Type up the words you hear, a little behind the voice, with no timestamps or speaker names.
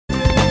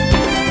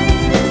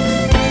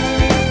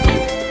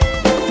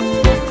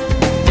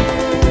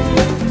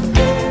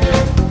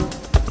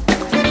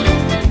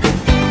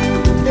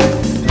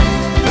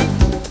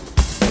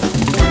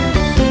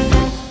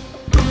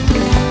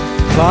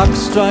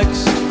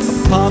strikes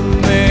upon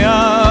the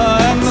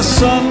hour and the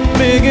sun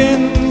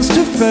begins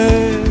to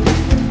fade.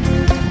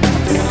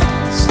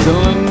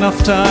 Still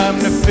enough time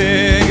to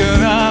figure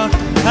out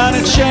how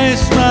to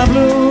chase my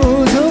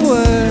blues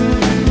away.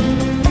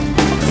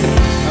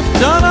 I've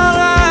done all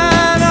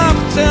right up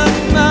till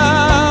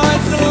now.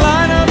 It's the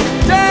light of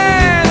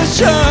day that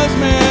shows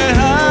me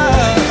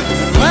how.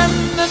 When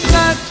the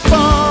night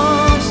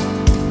falls,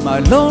 my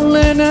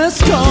loneliness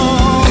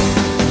calls.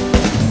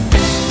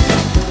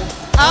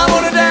 I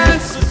wanna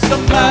dance with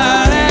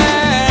somebody,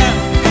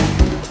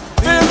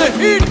 feel the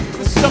heat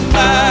with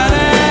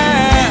somebody.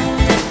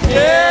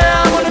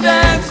 Yeah, I wanna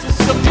dance with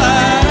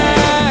somebody,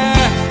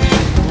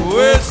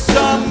 with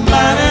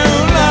somebody who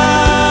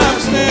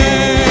loves me.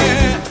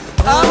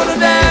 I wanna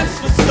dance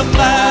with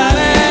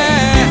somebody,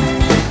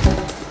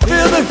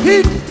 feel the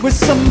heat with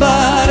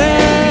somebody.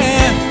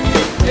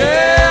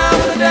 Yeah, I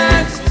wanna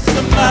dance with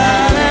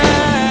somebody,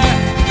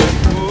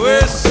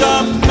 with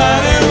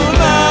somebody who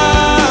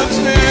loves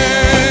me.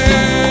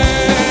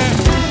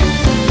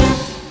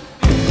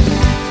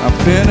 I've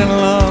been in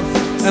love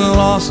and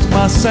lost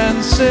my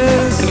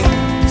senses,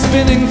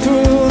 spinning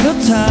through the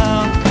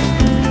town.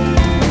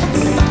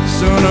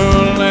 Sooner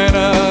or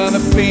later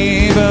the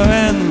fever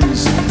ends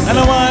and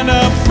I wind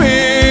up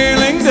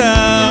feeling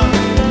down.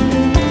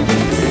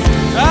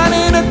 I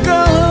need a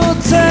girl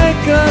who'll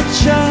take a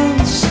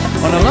chance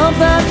on a love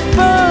that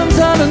burns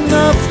out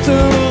enough to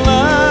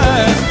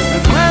last.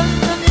 And when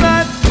the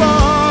night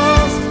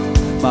falls,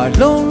 my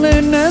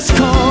loneliness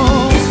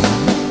calls.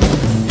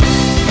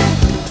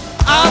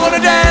 I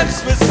wanna dance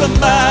with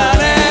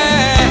somebody,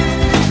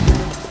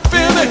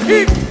 feel the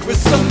heat with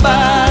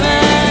somebody.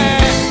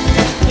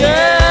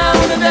 Yeah, I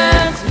wanna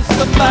dance with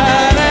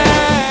somebody,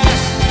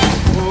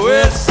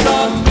 with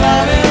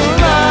somebody who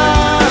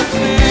loves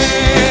me.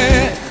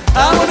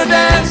 I wanna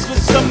dance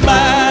with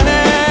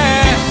somebody,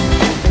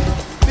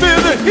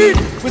 feel the heat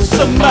with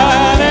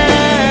somebody.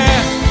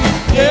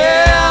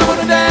 Yeah, I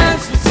wanna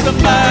dance with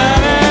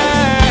somebody,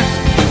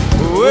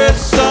 with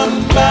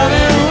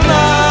somebody who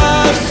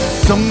loves me.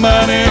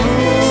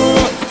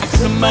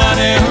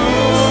 Somebody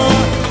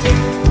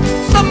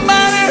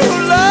who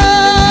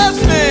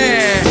loves me.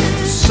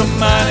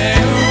 Somebody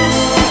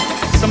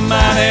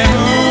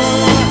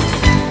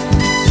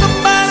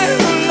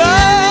who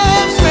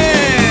loves me.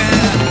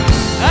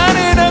 I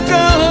need a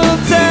girl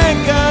who'll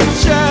take a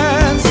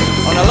chance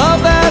on a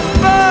love that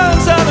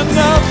burns out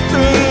enough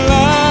to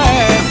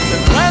last.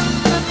 And when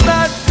the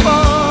night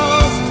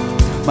falls,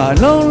 my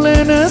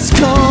loneliness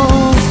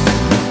calls.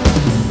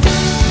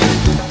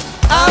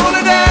 I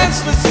wanna dance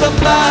with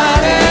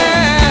somebody,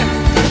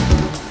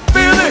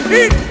 feel the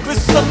heat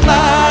with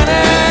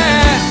somebody.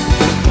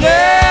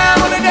 Yeah, I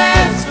wanna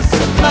dance with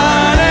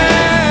somebody,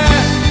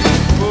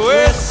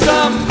 with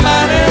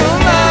somebody who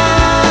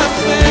loves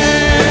me.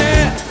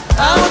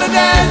 I wanna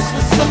dance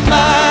with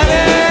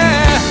somebody,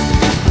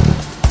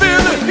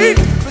 feel the heat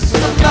with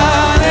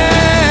somebody.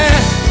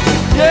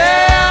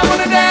 Yeah, I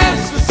wanna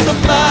dance with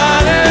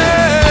somebody,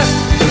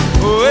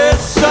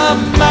 with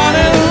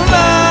somebody who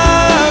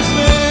loves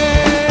me.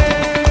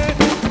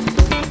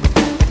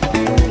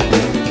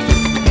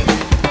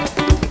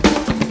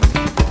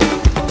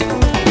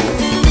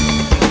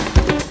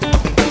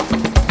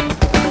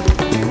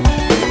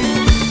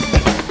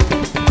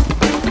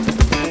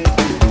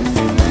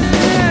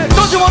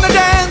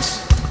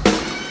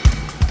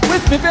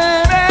 With me,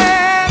 baby,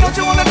 don't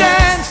you wanna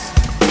dance?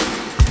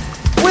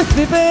 With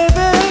me,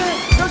 baby,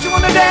 don't you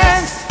wanna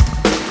dance?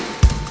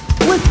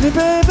 With me,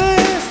 baby,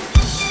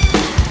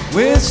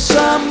 with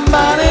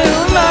somebody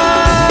who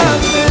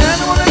loves me. I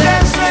don't wanna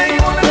dance, say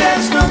you wanna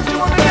dance, don't you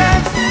wanna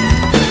dance?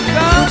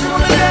 Don't you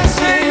wanna dance,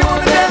 say you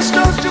wanna dance,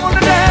 don't you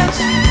wanna dance?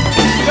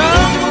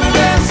 Don't you wanna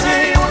dance, say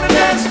you wanna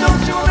dance,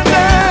 don't you wanna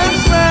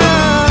dance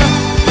now?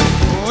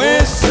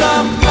 With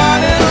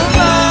somebody who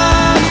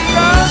loves me.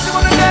 Don't you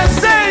wanna dance,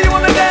 say you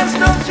wanna dance,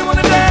 don't you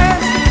wanna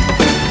dance?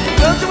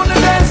 Don't you wanna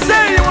dance,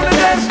 say you wanna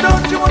dance,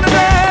 don't you wanna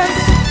dance?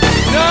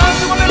 Don't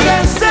you wanna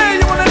dance, say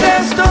you wanna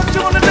dance, don't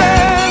you wanna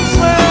dance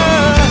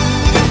well,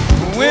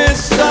 with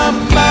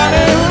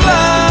somebody who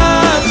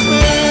loves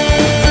me?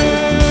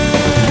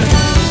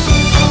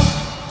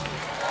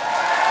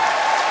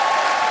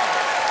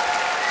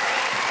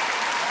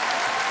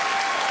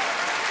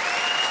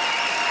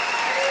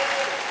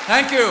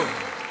 Thank you.